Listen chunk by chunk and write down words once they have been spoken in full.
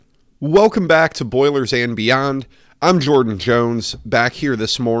Welcome back to Boilers and Beyond. I'm Jordan Jones, back here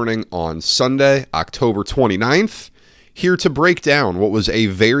this morning on Sunday, October 29th, here to break down what was a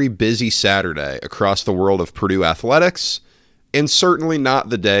very busy Saturday across the world of Purdue athletics, and certainly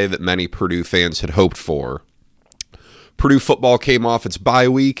not the day that many Purdue fans had hoped for. Purdue football came off its bye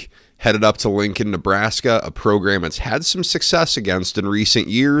week, headed up to Lincoln, Nebraska, a program it's had some success against in recent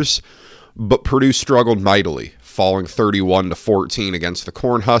years, but Purdue struggled mightily, falling 31-14 against the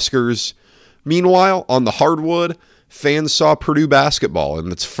Cornhuskers. Meanwhile, on the hardwood, fans saw Purdue basketball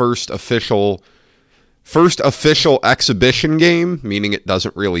in its first official exhibition game, meaning it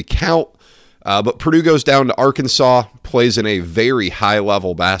doesn't really count. But Purdue goes down to Arkansas, plays in a very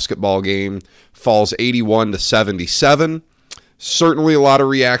high-level basketball game, falls 81-77. Certainly a lot of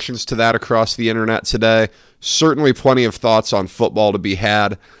reactions to that across the internet today. Certainly plenty of thoughts on football to be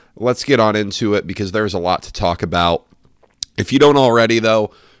had. Let's get on into it because there's a lot to talk about. If you don't already,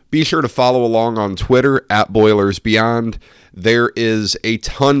 though, be sure to follow along on Twitter at BoilersBeyond. There is a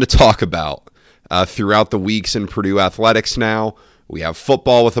ton to talk about throughout the weeks in Purdue athletics now. We have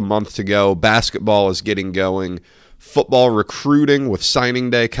football with a month to go. Basketball is getting going. Football recruiting with signing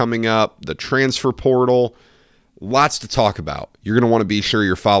day coming up. The transfer portal. Lots to talk about. You're going to want to be sure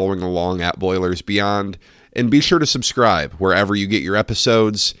you're following along at Boilers Beyond. And be sure to subscribe wherever you get your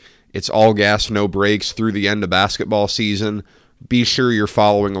episodes. It's all gas, no breaks through the end of basketball season. Be sure you're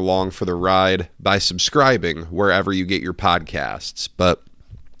following along for the ride by subscribing wherever you get your podcasts. But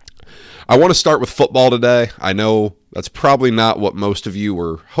I want to start with football today. I know that's probably not what most of you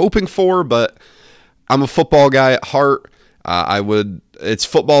were hoping for, but I'm a football guy at heart. It's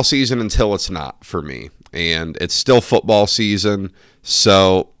football season until it's not for me. And it's still football season,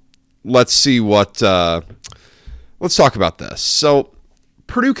 so let's talk about this. So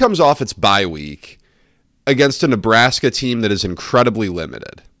Purdue comes off its bye week against a Nebraska team that is incredibly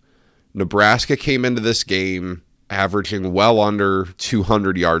limited. Nebraska came into this game averaging well under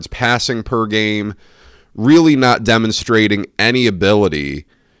 200 yards passing per game, really not demonstrating any ability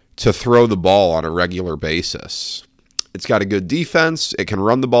to throw the ball on a regular basis. It's got a good defense. It can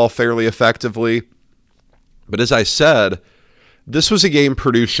run the ball fairly effectively. But as I said, this was a game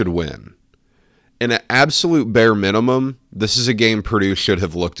Purdue should win. In an absolute bare minimum, this is a game Purdue should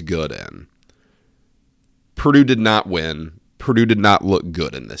have looked good in. Purdue did not win. Purdue did not look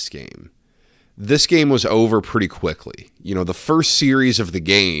good in this game. This game was over pretty quickly. The first series of the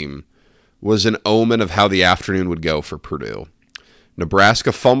game was an omen of how the afternoon would go for Purdue.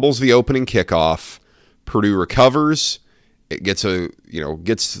 Nebraska fumbles the opening kickoff. Purdue recovers. It gets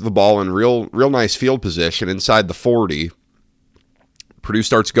the ball in real nice field position inside the 40. Purdue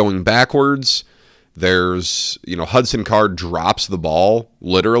starts going backwards. There's, Hudson Card drops the ball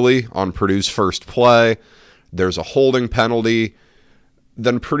literally on Purdue's first play. There's a holding penalty.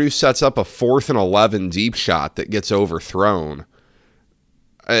 Then Purdue sets up a 4th and 11 deep shot that gets overthrown.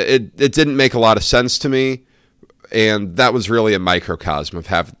 It didn't make a lot of sense to me, and that was really a microcosm of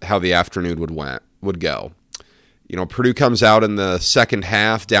how the afternoon would go. Purdue comes out in the second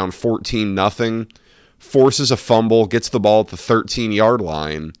half down 14-0, forces a fumble, gets the ball at the 13-yard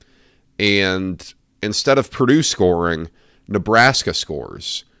line, and instead of Purdue scoring, Nebraska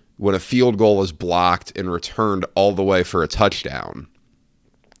scores when a field goal is blocked and returned all the way for a touchdown.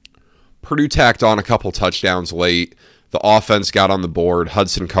 Purdue tacked on a couple touchdowns late. The offense got on the board.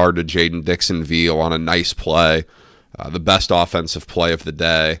 Hudson Card to Jaden Dixon-Veal on a nice play, the best offensive play of the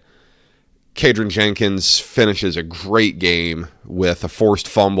day. Kadron Jenkins finishes a great game with a forced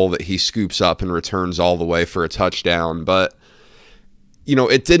fumble that he scoops up and returns all the way for a touchdown. But,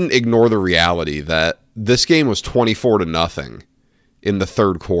 it didn't ignore the reality that this game was 24-0 in the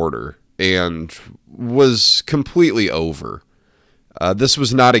third quarter and was completely over. This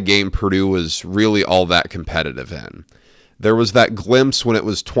was not a game Purdue was really all that competitive in. There was that glimpse when it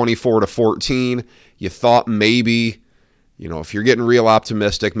was 24-14. You thought maybe, if you're getting real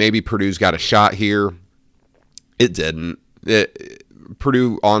optimistic, maybe Purdue's got a shot here. It didn't.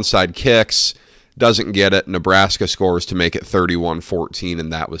 Purdue onside kicks, doesn't get it. Nebraska scores to make it 31-14,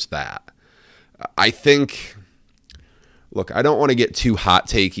 and that was that. I think, look, I don't want to get too hot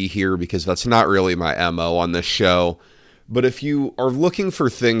takey here because that's not really my MO on this show. But if you are looking for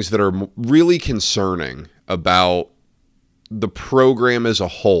things that are really concerning about the program as a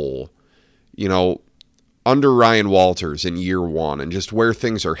whole, under Ryan Walters in year one and just where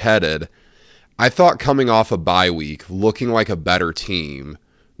things are headed, I thought coming off a bye week, looking like a better team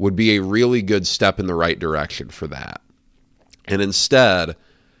would be a really good step in the right direction for that. And instead,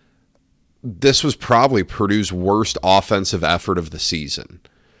 this was probably Purdue's worst offensive effort of the season.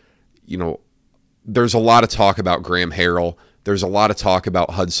 There's a lot of talk about Graham Harrell There's a lot of talk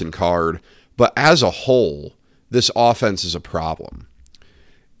about Hudson Card, but as a whole, this offense is a problem.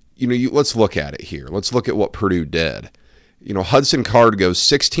 Let's look at it here. Let's look at what Purdue did. Hudson Card goes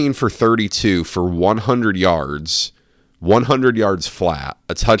 16 for 32 for 100 yards flat,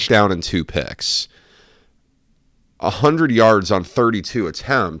 a touchdown and 2 picks. 100 yards on 32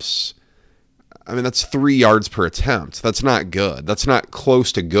 attempts. I mean, that's 3 yards per attempt. That's not good. That's not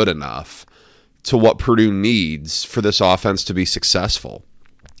close to good enough to what Purdue needs for this offense to be successful.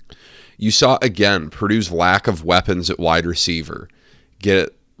 You saw, again, Purdue's lack of weapons at wide receiver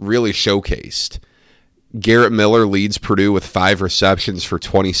get really showcased. Garrett Miller leads Purdue with 5 receptions for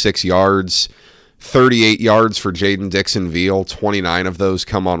 26 yards, 38 yards for Jaden Dixon-Veal, 29 of those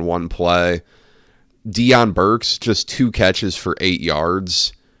come on one play. Deion Burks, just 2 catches for 8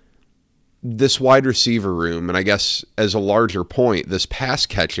 yards. This wide receiver room, and I guess as a larger point, this pass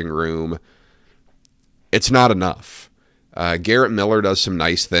catching room, it's not enough. Garrett Miller does some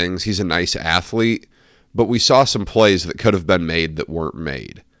nice things. He's a nice athlete, but we saw some plays that could have been made that weren't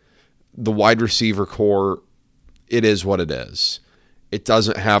made. The wide receiver core, it is what it is. It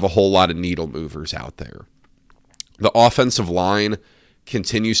doesn't have a whole lot of needle movers out there. The offensive line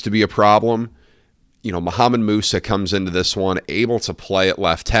continues to be a problem. Muhammad Musa comes into this one able to play at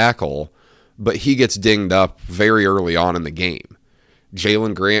left tackle, but he gets dinged up very early on in the game.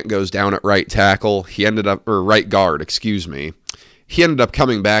 Jalen Grant goes down at right tackle. Right guard, excuse me. He ended up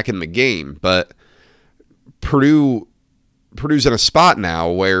coming back in the game, but Purdue's in a spot now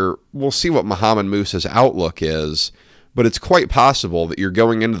where we'll see what Muhammad Musa's outlook is, but it's quite possible that you're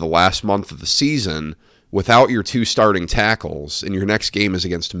going into the last month of the season without your 2 starting tackles, and your next game is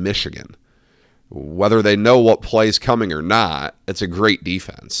against Michigan. Whether they know what play's coming or not, it's a great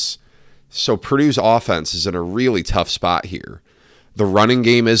defense. So Purdue's offense is in a really tough spot here. The running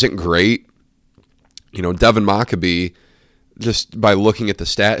game isn't great. Devin Mockobee, just by looking at the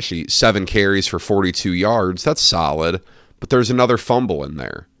stat sheet, 7 carries for 42 yards. That's solid, but there's another fumble in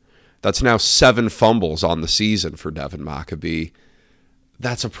there. That's now 7 fumbles on the season for Devin Mockobee.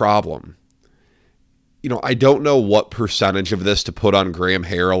 That's a problem. I don't know what percentage of this to put on Graham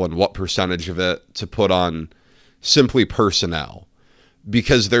Harrell and what percentage of it to put on simply personnel,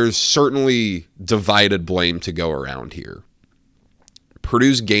 because there's certainly divided blame to go around here.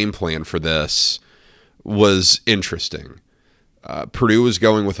 Purdue's game plan for this was interesting. Purdue was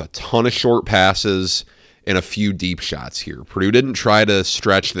going with a ton of short passes and a few deep shots here. Purdue didn't try to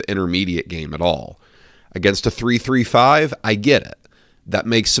stretch the intermediate game at all. Against a 3-3-5, I get it. That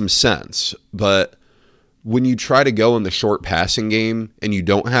makes some sense. But when you try to go in the short passing game and you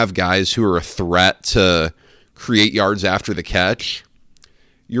don't have guys who are a threat to create yards after the catch,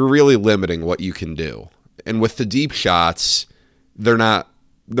 you're really limiting what you can do. And with the deep shots, they're not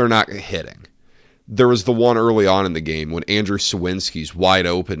hitting. There was the one early on in the game when Andrew Sawinski's wide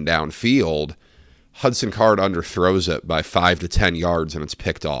open downfield. Hudson Card underthrows it by 5 to 10 yards and it's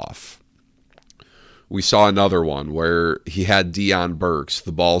picked off. We saw another one where he had Deion Burks.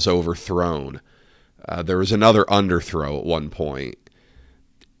 The ball's overthrown. There was another underthrow at one point.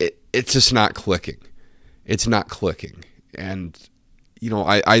 It's just not clicking. It's not clicking. And,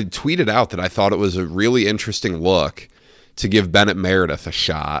 I tweeted out that I thought it was a really interesting look to give Bennett Meredith a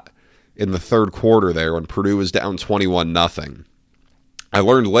shot in the third quarter there when Purdue was down 21-0. I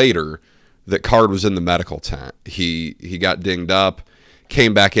learned later that Card was in the medical tent. He got dinged up,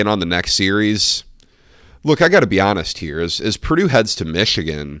 came back in on the next series. Look, I got to be honest here. As Purdue heads to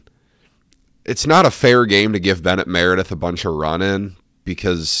Michigan, it's not a fair game to give Bennett Meredith a bunch of run-in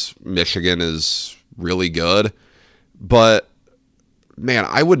because Michigan is really good. But, man,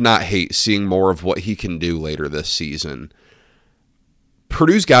 I would not hate seeing more of what he can do later this season.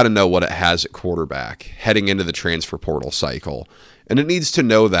 Purdue's got to know what it has at quarterback heading into the transfer portal cycle. And it needs to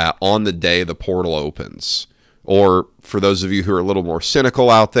know that on the day the portal opens. Or, for those of you who are a little more cynical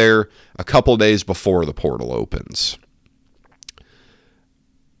out there, a couple days before the portal opens.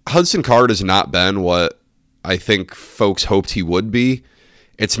 Hudson Card has not been what I think folks hoped he would be.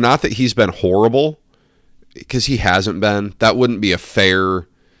 It's not that he's been horrible, because he hasn't been. That wouldn't be a fair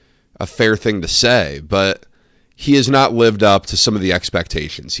thing to say, but he has not lived up to some of the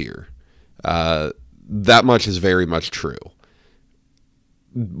expectations here. That much is very much true.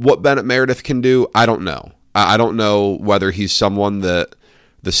 What Bennett Meredith can do, I don't know. I don't know whether he's someone that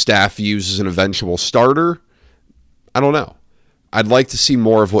the staff views as an eventual starter. I don't know. I'd like to see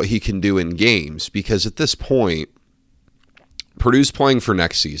more of what he can do in games, because at this point, Purdue's playing for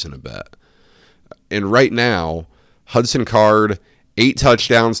next season a bit. And right now, Hudson Card, 8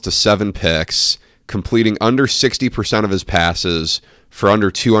 touchdowns to 7 picks, completing under 60% of his passes for under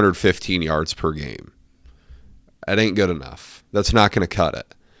 215 yards per game. That ain't good enough. That's not going to cut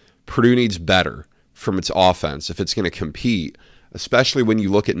it. Purdue needs better from its offense if it's going to compete, especially when you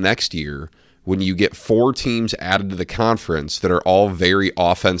look at next year, when you get 4 teams added to the conference that are all very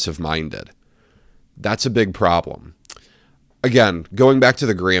offensive-minded. That's a big problem. Again, going back to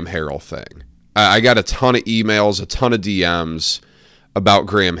the Graham Harrell thing, I got a ton of emails, a ton of DMs about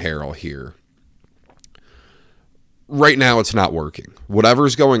Graham Harrell here. Right now, it's not working.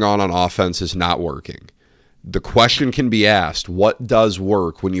 Whatever's going on offense is not working. The question can be asked, what does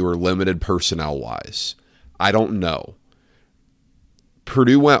work when you are limited personnel-wise? I don't know.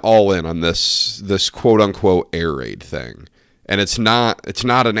 Purdue went all in on this quote-unquote air raid thing. And it's not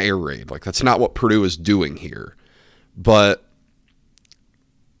an air raid. Like, that's not what Purdue is doing here. But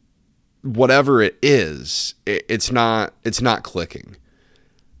whatever it is, it's not clicking.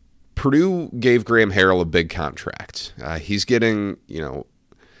 Purdue gave Graham Harrell a big contract. He's getting,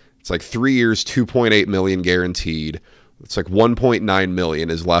 it's like 3 years, $2.8 million guaranteed. It's like $1.9 million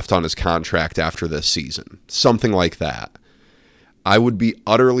is left on his contract after this season. Something like that. I would be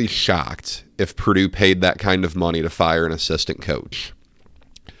utterly shocked if Purdue paid that kind of money to fire an assistant coach.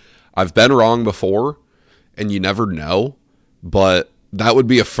 I've been wrong before, and you never know, but that would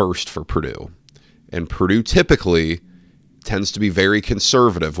be a first for Purdue. And Purdue typically tends to be very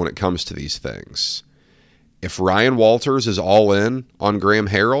conservative when it comes to these things. If Ryan Walters is all in on Graham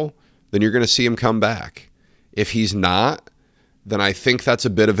Harrell, then you're going to see him come back. If he's not, then I think that's a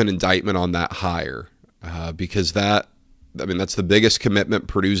bit of an indictment on that hire, because that's the biggest commitment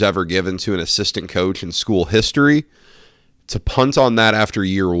Purdue's ever given to an assistant coach in school history. To punt on that after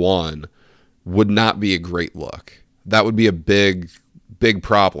year one would not be a great look. That would be a big, big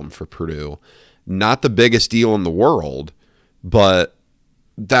problem for Purdue. Not the biggest deal in the world, but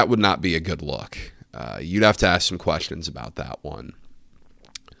that would not be a good look. You'd have to ask some questions about that one.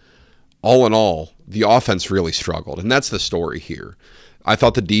 All in all, the offense really struggled, and that's the story here. I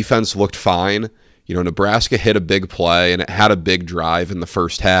thought the defense looked fine. Nebraska hit a big play, and it had a big drive in the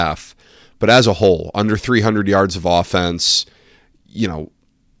first half. But as a whole, under 300 yards of offense,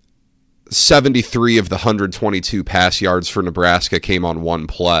 73 of the 122 pass yards for Nebraska came on one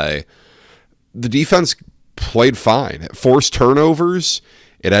play. The defense played fine. It forced turnovers.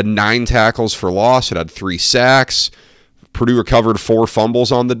 It had 9 tackles for loss. It had 3 sacks. Purdue recovered 4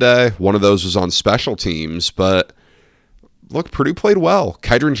 fumbles on the day. One of those was on special teams. But look, Purdue played well.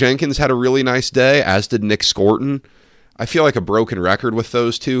 Kydron Jenkins had a really nice day, as did Nick Scorton. I feel like a broken record with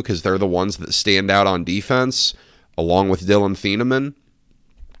those two because they're the ones that stand out on defense, along with Dylan Thieneman.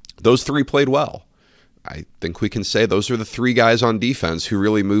 Those 3 played well. I think we can say those are the 3 guys on defense who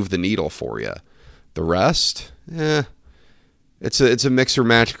really moved the needle for you. The rest, it's a mix or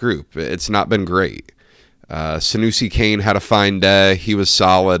match group. It's not been great. Sanusi Kane had a fine day. He was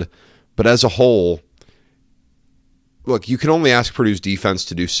solid. But as a whole, look, you can only ask Purdue's defense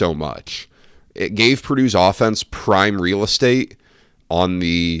to do so much. It gave Purdue's offense prime real estate on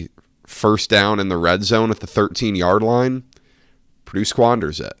the first down in the red zone at the 13-yard line. Purdue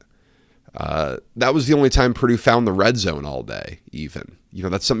squanders it. That was the only time Purdue found the red zone all day, even.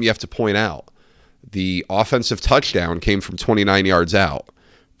 That's something you have to point out. The offensive touchdown came from 29 yards out.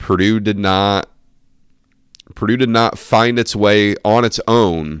 Purdue did not find its way on its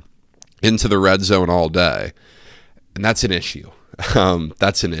own into the red zone all day. And that's an issue.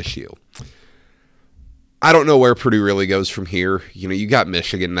 That's an issue. I don't know where Purdue really goes from here. You got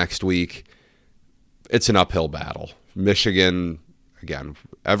Michigan next week. It's an uphill battle. Michigan, again,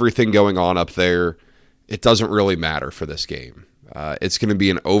 everything going on up there, it doesn't really matter for this game. It's going to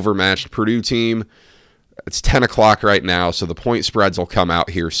be an overmatched Purdue team. It's 10 o'clock right now, so the point spreads will come out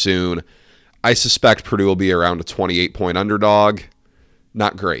here soon. I suspect Purdue will be around a 28-point underdog.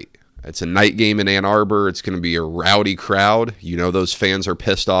 Not great. It's a night game in Ann Arbor. It's going to be a rowdy crowd. Those fans are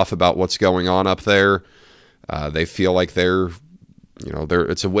pissed off about what's going on up there. They feel like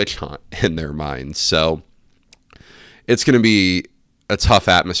it's a witch hunt in their minds. So it's going to be a tough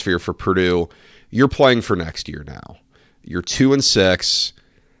atmosphere for Purdue. You're playing for next year now. You're 2-6.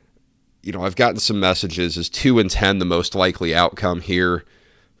 I've gotten some messages. Is 2-10 the most likely outcome here?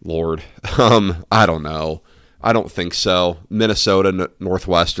 Lord, I don't know. I don't think so. Minnesota,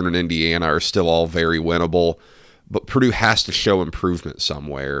 Northwestern, and Indiana are still all very winnable, but Purdue has to show improvement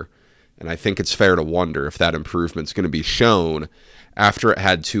somewhere, and I think it's fair to wonder if that improvement's going to be shown after it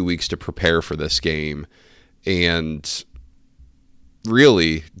had 2 weeks to prepare for this game, and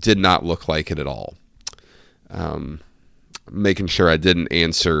really did not look like it at all. Making sure I didn't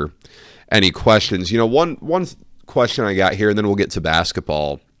answer any questions. One question I got here, and then we'll get to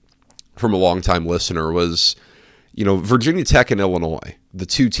basketball, from a longtime listener was, Virginia Tech and Illinois, the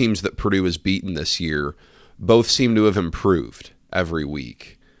 2 teams that Purdue has beaten this year, both seem to have improved every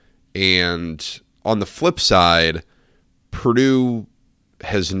week. And on the flip side, Purdue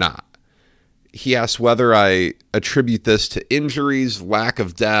has not. He asked whether I attribute this to injuries, lack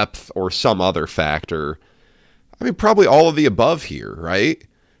of depth, or some other factor. I mean, probably all of the above here, right?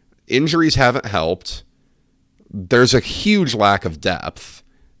 Injuries haven't helped. There's a huge lack of depth.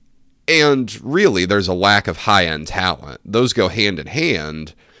 And really, there's a lack of high-end talent. Those go hand in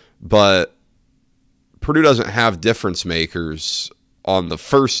hand, but Purdue doesn't have difference makers on the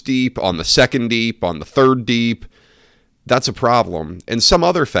first deep, on the second deep, on the third deep. That's a problem. And some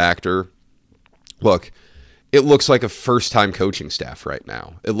other factor, look, it looks like a first-time coaching staff right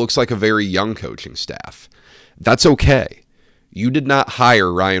now. It looks like a very young coaching staff. That's okay. You did not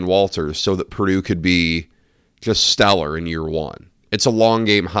hire Ryan Walters so that Purdue could be just stellar in year one. It's a long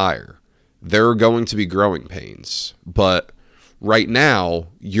game hire. There are going to be growing pains. But right now,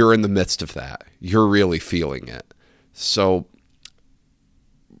 you're in the midst of that. You're really feeling it. So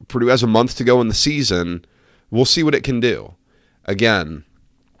Purdue has a month to go in the season. We'll see what it can do. Again,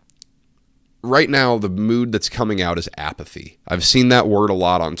 right now, the mood that's coming out is apathy. I've seen that word a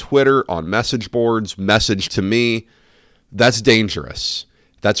lot on Twitter, on message boards, message to me. That's dangerous.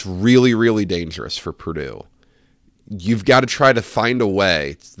 That's really, really dangerous for Purdue. You've got to try to find a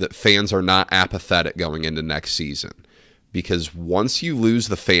way that fans are not apathetic going into next season. Because once you lose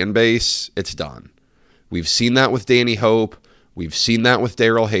the fan base, it's done. We've seen that with Danny Hope. We've seen that with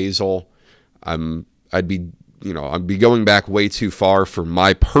Daryl Hazel. I'd be going back way too far for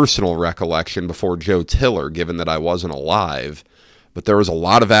my personal recollection before Joe Tiller, given that I wasn't alive. But there was a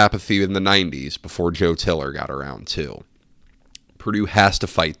lot of apathy in the 90s before Joe Tiller got around too. Purdue has to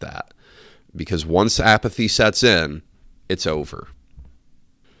fight that, because once apathy sets in, it's over.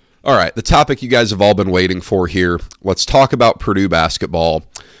 All right, the topic you guys have all been waiting for here. Let's talk about Purdue basketball.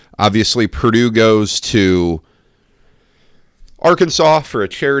 Obviously, Purdue goes to Arkansas for a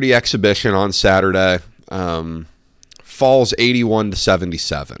charity exhibition on Saturday. Falls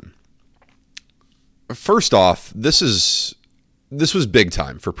 81-77. First off, this was big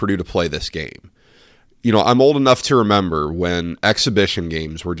time for Purdue to play this game. You know, I'm old enough to remember when exhibition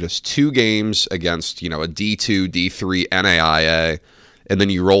games were just 2 games against, a D2, D3, NAIA, and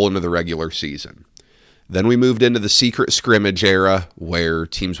then you roll into the regular season. Then we moved into the secret scrimmage era where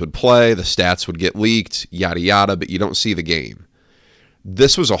teams would play, the stats would get leaked, yada yada, but you don't see the game.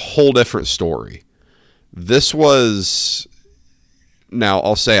 This was a whole different story. This was, now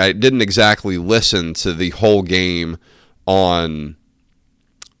I'll say I didn't exactly listen to the whole game on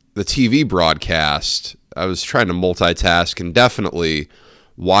the TV broadcast. I was trying to multitask and definitely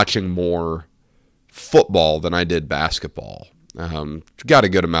watching more football than I did basketball. Got a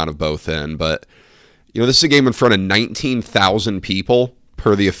good amount of both in, but this is a game in front of 19,000 people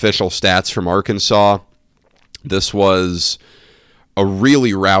per the official stats from Arkansas. This was a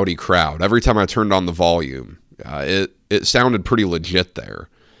really rowdy crowd. Every time I turned on the volume, it sounded pretty legit there.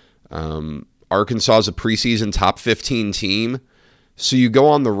 Arkansas is a preseason top 15 team. So you go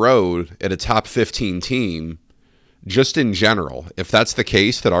on the road at a top 15 team, just in general. If that's the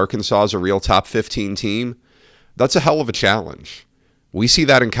case, that Arkansas is a real top 15 team, that's a hell of a challenge. We see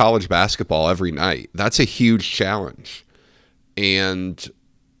that in college basketball every night. That's a huge challenge. And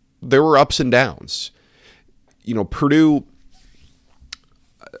there were ups and downs. Purdue,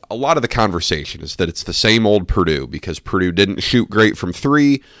 a lot of the conversation is that it's the same old Purdue because Purdue didn't shoot great from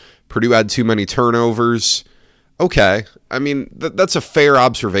 3. Purdue had too many turnovers. Okay, I mean, that's a fair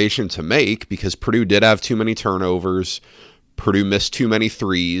observation to make because Purdue did have too many turnovers. Purdue missed too many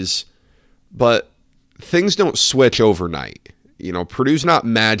threes. But things don't switch overnight. Purdue's not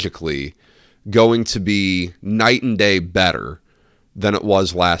magically going to be night and day better than it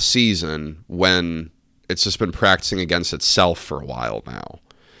was last season when it's just been practicing against itself for a while now.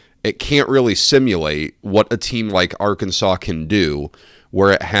 It can't really simulate what a team like Arkansas can do,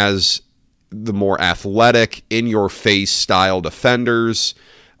 where it has the more athletic, in-your-face style defenders,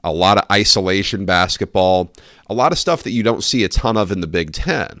 a lot of isolation basketball, a lot of stuff that you don't see a ton of in the Big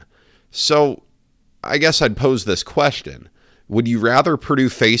Ten. So I guess I'd pose this question. Would you rather Purdue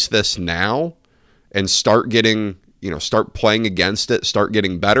face this now and start playing against it, start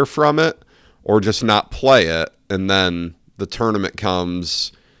getting better from it, or just not play it, and then the tournament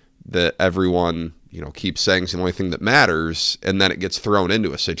comes that everyone keeps saying is the only thing that matters, and then it gets thrown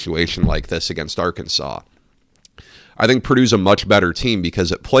into a situation like this against Arkansas? I think Purdue's a much better team because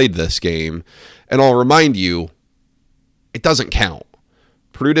it played this game, and I'll remind you, it doesn't count.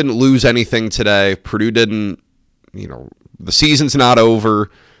 Purdue didn't lose anything today. Purdue didn't, the season's not over.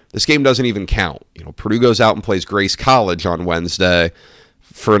 This game doesn't even count. Purdue goes out and plays Grace College on Wednesday,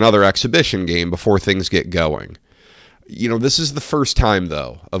 for another exhibition game before things get going. This is the first time,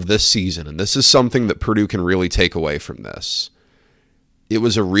 though, of this season, and this is something that Purdue can really take away from this. It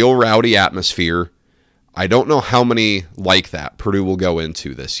was a real rowdy atmosphere. I don't know how many like that Purdue will go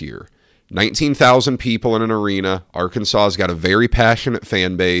into this year. 19,000 people in an arena. Arkansas has got a very passionate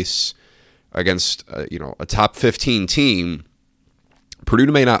fan base against a top 15 team.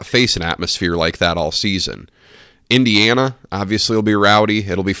 Purdue may not face an atmosphere like that all season. Indiana, obviously, will be rowdy.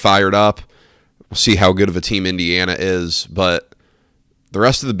 It'll be fired up. We'll see how good of a team Indiana is. But the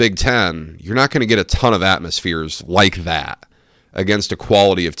rest of the Big Ten, you're not going to get a ton of atmospheres like that against a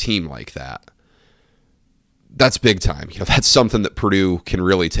quality of team like that. That's big time. That's something that Purdue can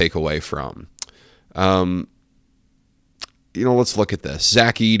really take away from. Let's look at this.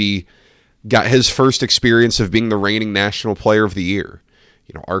 Zach Edey got his first experience of being the reigning National Player of the Year.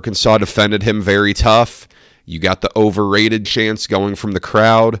 Arkansas defended him very tough. You got the overrated chance going from the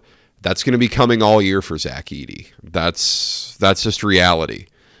crowd. That's going to be coming all year for Zach Edey. That's just reality.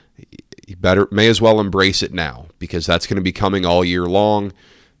 You may as well embrace it now, because that's going to be coming all year long.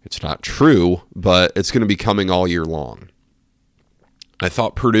 It's not true, but it's going to be coming all year long. I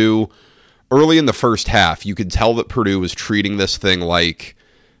thought Purdue, early in the first half, you could tell that Purdue was treating this thing like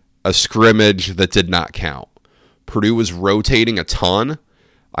a scrimmage that did not count. Purdue was rotating a ton.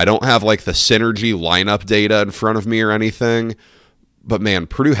 I don't have the synergy lineup data in front of me or anything, but man,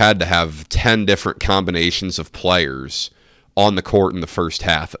 Purdue had to have 10 different combinations of players on the court in the first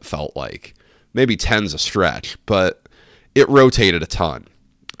half, it felt like. Maybe 10's a stretch, but it rotated a ton.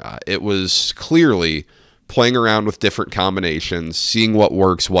 It was clearly playing around with different combinations, seeing what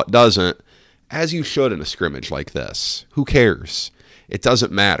works, what doesn't, as you should in a scrimmage like this. Who cares? It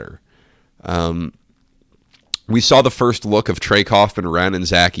doesn't matter. We saw the first look of Trey Kaufman-Renn and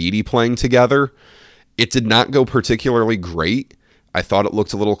Zach Edey playing together. It did not go particularly great. I thought it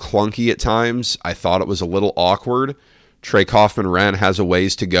looked a little clunky at times. I thought it was a little awkward. Trey Kaufman-Renn has a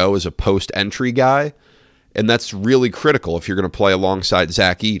ways to go as a post-entry guy, and that's really critical if you're going to play alongside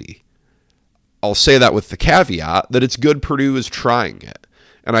Zach Edey. I'll say that with the caveat that it's good Purdue is trying it,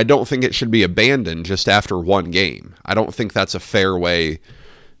 and I don't think it should be abandoned just after one game. I don't think that's a fair way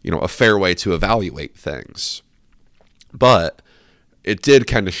to evaluate things. But it did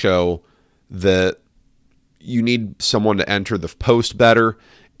kind of show that you need someone to enter the post better.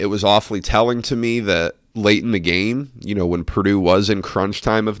 It was awfully telling to me that late in the game, when Purdue was in crunch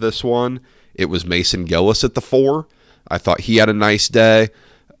time of this one, it was Mason Gillis at the 4. I thought he had a nice day.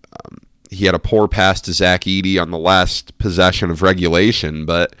 He had a poor pass to Zach Edey on the last possession of regulation,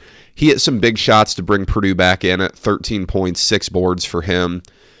 but he hit some big shots to bring Purdue back in at 13 points, 6 boards for him.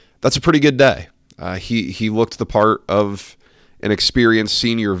 That's a pretty good day. He looked the part of an experienced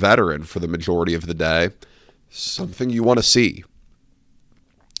senior veteran for the majority of the day. Something you want to see.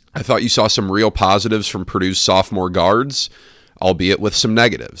 I thought you saw some real positives from Purdue's sophomore guards, albeit with some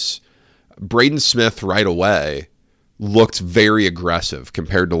negatives. Braden Smith right away looked very aggressive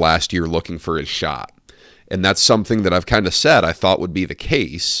compared to last year looking for his shot. And that's something that I've kind of said I thought would be the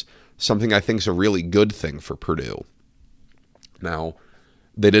case, something I think is a really good thing for Purdue. Now,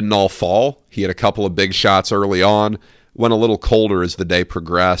 they didn't all fall. He had a couple of big shots early on, went a little colder as the day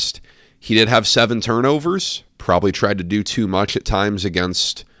progressed. He did have 7 turnovers, probably tried to do too much at times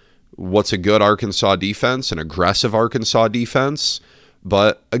against what's a good Arkansas defense, an aggressive Arkansas defense.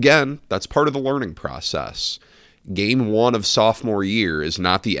 But again, that's part of the learning process. Game 1 of sophomore year is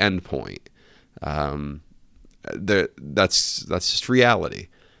not the end point. That's just reality.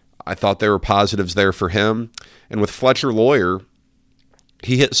 I thought there were positives there for him. And with Fletcher Loyer,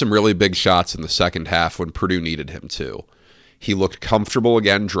 he hit some really big shots in the second half when Purdue needed him to. He looked comfortable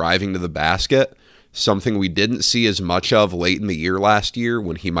again driving to the basket, something we didn't see as much of late in the year last year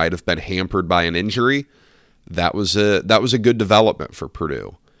when he might have been hampered by an injury. That was a good development for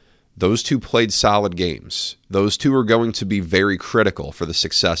Purdue. Those two played solid games. Those two are going to be very critical for the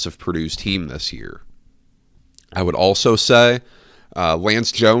success of Purdue's team this year. I would also say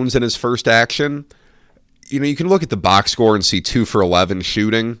Lance Jones in his first action, you can look at the box score and see 2 for 11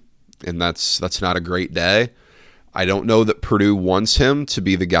 shooting, and that's not a great day. I don't know that Purdue wants him to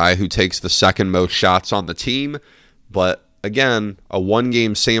be the guy who takes the second most shots on the team, but again, a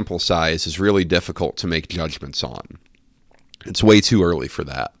 1-game sample size is really difficult to make judgments on. It's way too early for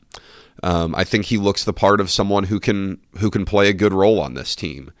that. I think he looks the part of someone who can play a good role on this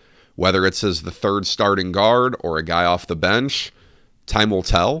team. Whether it's as the third starting guard or a guy off the bench, time will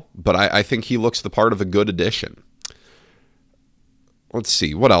tell, but I think he looks the part of a good addition. Let's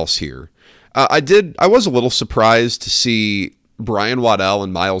see, what else here? I was a little surprised to see Brian Waddell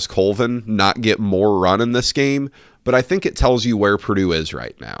and Miles Colvin not get more run in this game, but I think it tells you where Purdue is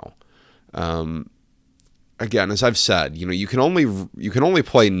right now. Again, as I've said, you can only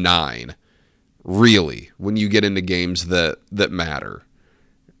play 9 really when you get into games that matter.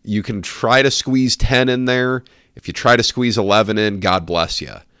 You can try to squeeze 10 in there. If you try to squeeze 11 in, God bless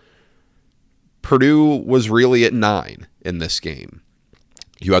you. Purdue was really at 9 in this game.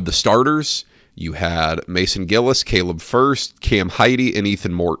 You had the starters. You had Mason Gillis, Caleb First, Cam Heide, and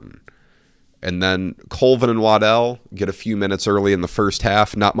Ethan Morton. And then Colvin and Waddell get a few minutes early in the first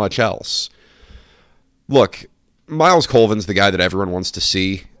half, not much else. Look, Miles Colvin's the guy that everyone wants to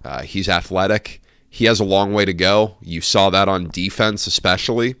see. He's athletic. He has a long way to go. You saw that on defense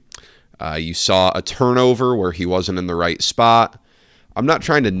especially. You saw a turnover where he wasn't in the right spot. I'm not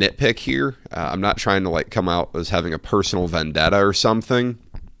trying to nitpick here. I'm not trying to come out as having a personal vendetta or something.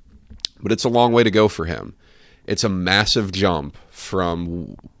 But it's a long way to go for him. It's a massive jump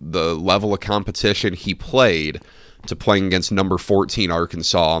from the level of competition he played to playing against number 14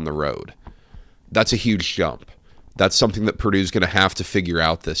 Arkansas on the road. That's a huge jump. That's something that Purdue's going to have to figure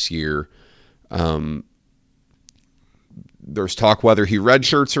out this year. There's talk whether he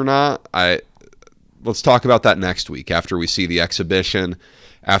redshirts or not. Let's talk about that next week after we see the exhibition,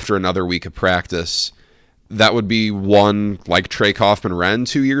 after another week of practice. That would be one like Trey Kaufman-Renn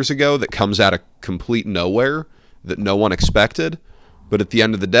 2 years ago that comes out of complete nowhere that no one expected. But at the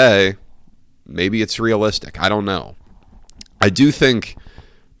end of the day, maybe it's realistic. I don't know. I do think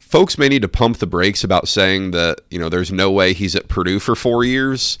folks may need to pump the brakes about saying that, there's no way he's at Purdue for 4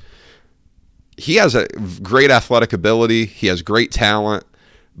 years. He has a great athletic ability. He has great talent.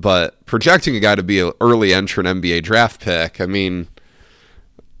 But projecting a guy to be an early entrant NBA draft pick,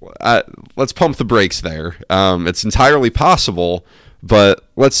 let's pump the brakes there. It's entirely possible, but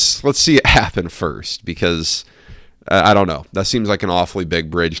let's see it happen first, because I don't know. That seems like an awfully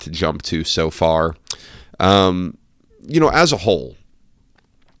big bridge to jump to so far. As a whole,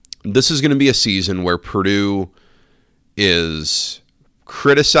 this is going to be a season where Purdue is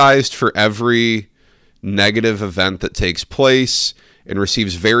criticized for every negative event that takes place and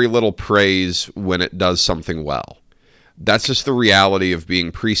receives very little praise when it does something well. That's just the reality of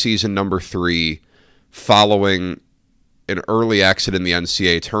being preseason number 3 following an early exit in the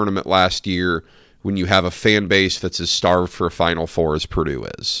NCAA tournament last year, when you have a fan base that's as starved for a Final Four as Purdue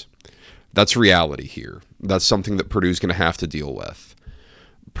is. That's reality here. That's something that Purdue's going to have to deal with.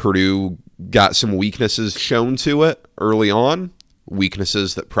 Purdue got some weaknesses shown to it early on,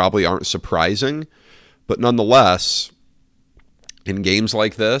 weaknesses that probably aren't surprising, but nonetheless, in games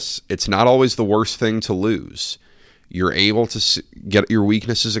like this, it's not always the worst thing to lose. You're able to get your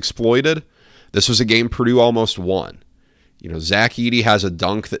weaknesses exploited. This was a game Purdue almost won. Zach Edey has a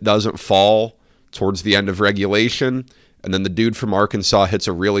dunk that doesn't fall towards the end of regulation, and then the dude from Arkansas hits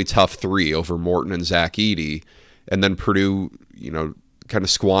a really tough 3 over Morton and Zach Edey, and then Purdue, kind of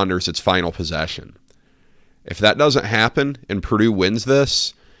squanders its final possession. If that doesn't happen and Purdue wins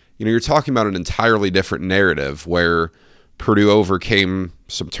this, you're talking about an entirely different narrative where Purdue overcame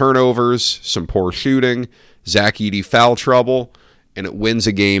some turnovers, some poor shooting, Zach Edey foul trouble, and it wins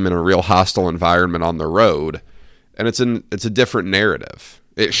a game in a real hostile environment on the road. And it's a different narrative.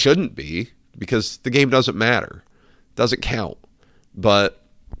 It shouldn't be, because the game doesn't matter. It doesn't count. But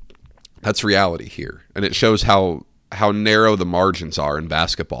that's reality here. And it shows how narrow the margins are in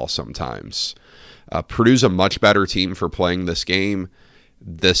basketball sometimes. Purdue's a much better team for playing this game.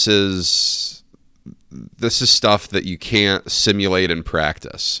 This is stuff that you can't simulate in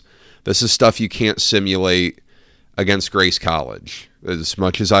practice. This is stuff you can't simulate against Grace College. As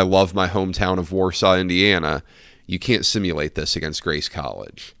much as I love my hometown of Warsaw, Indiana, you can't simulate this against Grace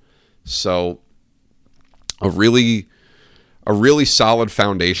College. So a really solid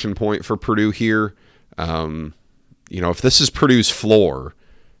foundation point for Purdue here. If this is Purdue's floor,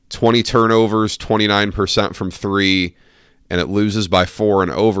 20 turnovers, 29% from 3, and it loses by 4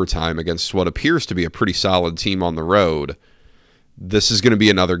 in overtime against what appears to be a pretty solid team on the road, this is going to be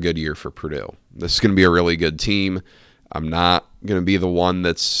another good year for Purdue. This is going to be a really good team. I'm not going to be the one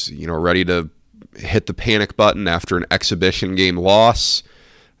that's, ready to hit the panic button after an exhibition game loss.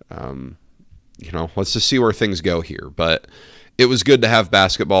 Let's just see where things go here. But it was good to have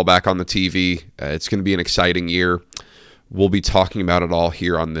basketball back on the TV. It's going to be an exciting year. We'll be talking about it all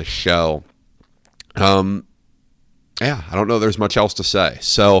here on this show. I don't know there's much else to say.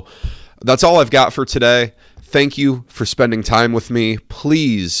 So that's all I've got for today. Thank you for spending time with me.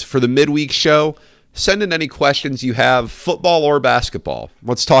 Please, for the midweek show, send in any questions you have, football or basketball.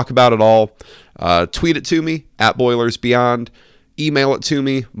 Let's talk about it all. Tweet it to me, @BoilersBeyond. Email it to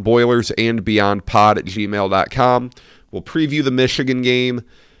me, boilersandbeyondpod@gmail.com. We'll preview the Michigan game.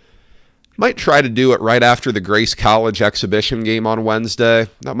 Might try to do it right after the Grace College exhibition game on Wednesday.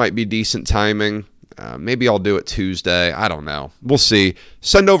 That might be decent timing. Maybe I'll do it Tuesday. I don't know. We'll see.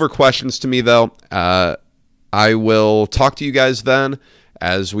 Send over questions to me, though. I will talk to you guys then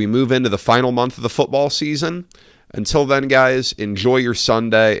as we move into the final month of the football season. Until then, guys, enjoy your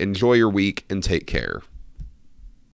Sunday, enjoy your week, and take care.